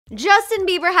Justin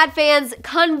Bieber had fans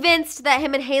convinced that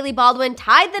him and Hailey Baldwin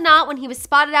tied the knot when he was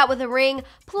spotted out with a ring.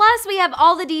 Plus, we have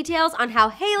all the details on how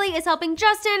Hailey is helping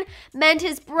Justin mend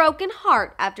his broken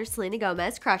heart after Selena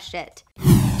Gomez crushed it.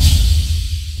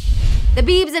 The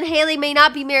Biebs and Hailey may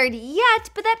not be married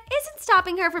yet, but that isn't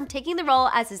stopping her from taking the role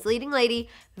as his leading lady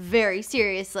very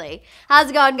seriously. How's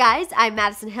it going, guys? I'm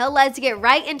Madison Hill. Let's get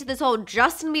right into this whole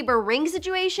Justin Bieber ring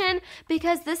situation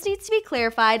because this needs to be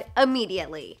clarified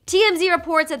immediately. TMZ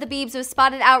reports that the Biebs was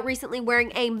spotted out recently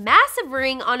wearing a massive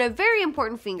ring on a very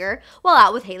important finger while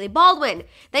out with Hailey Baldwin.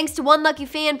 Thanks to one lucky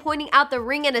fan pointing out the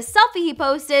ring in a selfie he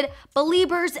posted,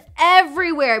 believers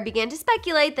everywhere began to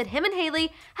speculate that him and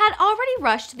Hailey had already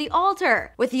rushed to the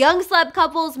altar. With young celeb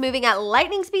couples moving at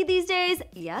lightning speed these days,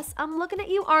 yes, I'm looking at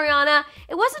you, Ariana,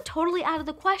 it wasn't totally out of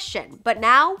the question, but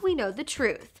now we know the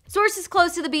truth. Sources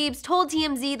close to the Biebs told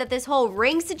TMZ that this whole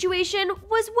ring situation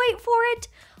was, wait for it,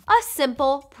 a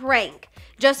simple prank.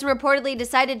 Justin reportedly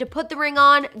decided to put the ring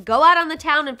on, go out on the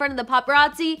town in front of the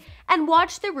paparazzi, and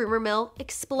watch the rumor mill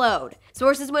explode.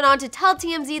 Sources went on to tell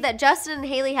TMZ that Justin and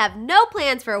Hailey have no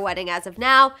plans for a wedding as of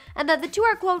now, and that the two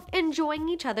are, quote, enjoying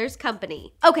each other's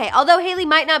company. Okay, although Hailey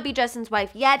might not be Justin's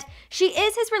wife yet, she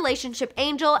is his relationship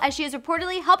angel, as she is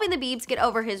reportedly helping the Biebs get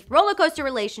over his roller coaster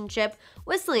relationship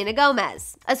with Selena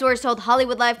Gomez. A source told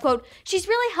Hollywood Life, quote, she's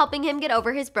really helping him get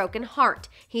over his broken heart.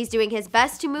 He's doing his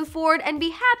best to move forward and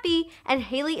be happy, and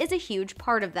Hailey is a huge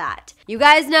part of that. You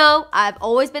guys know, I've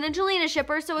always been a Jelena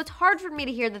shipper, so it's hard for me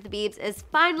to hear that the Biebs is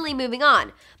finally moving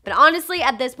on. But honestly,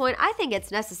 at this point, I think it's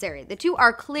necessary. The two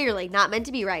are clearly not meant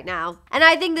to be right now. And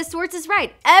I think the source is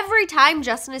right. Every time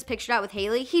Justin is pictured out with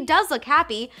Hailey, he does look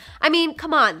happy. I mean,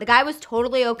 come on, the guy was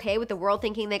totally okay with the world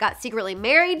thinking they got secretly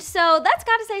married, so that's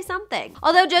gotta say something.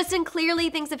 Although Justin clearly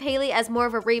thinks of Hailey as more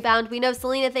of a rebound, we know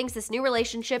Selena thinks this new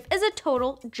relationship is a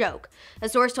total joke. A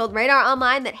source told Radar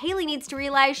Online that Hailey needs to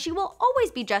realize she will always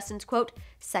be Justin's, quote,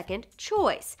 second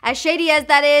choice. As shady as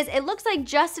that is, it looks like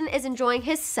Justin is enjoying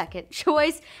his second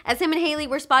choice, as him and Hailey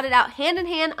were spotted out hand in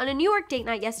hand on a New York date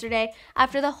night yesterday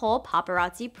after the whole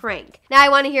paparazzi prank. Now I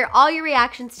want to hear all your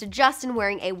reactions to Justin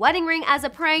wearing a wedding ring as a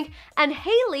prank and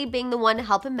Hailey being the one to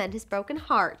help him mend his broken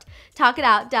heart. Talk it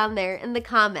out down there in the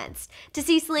comments. To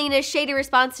see Selena's shady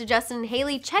response to Justin and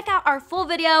Hailey, check out our full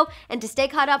video, and to stay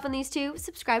caught up on these two,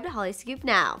 subscribe to Hollyscoop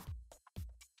now.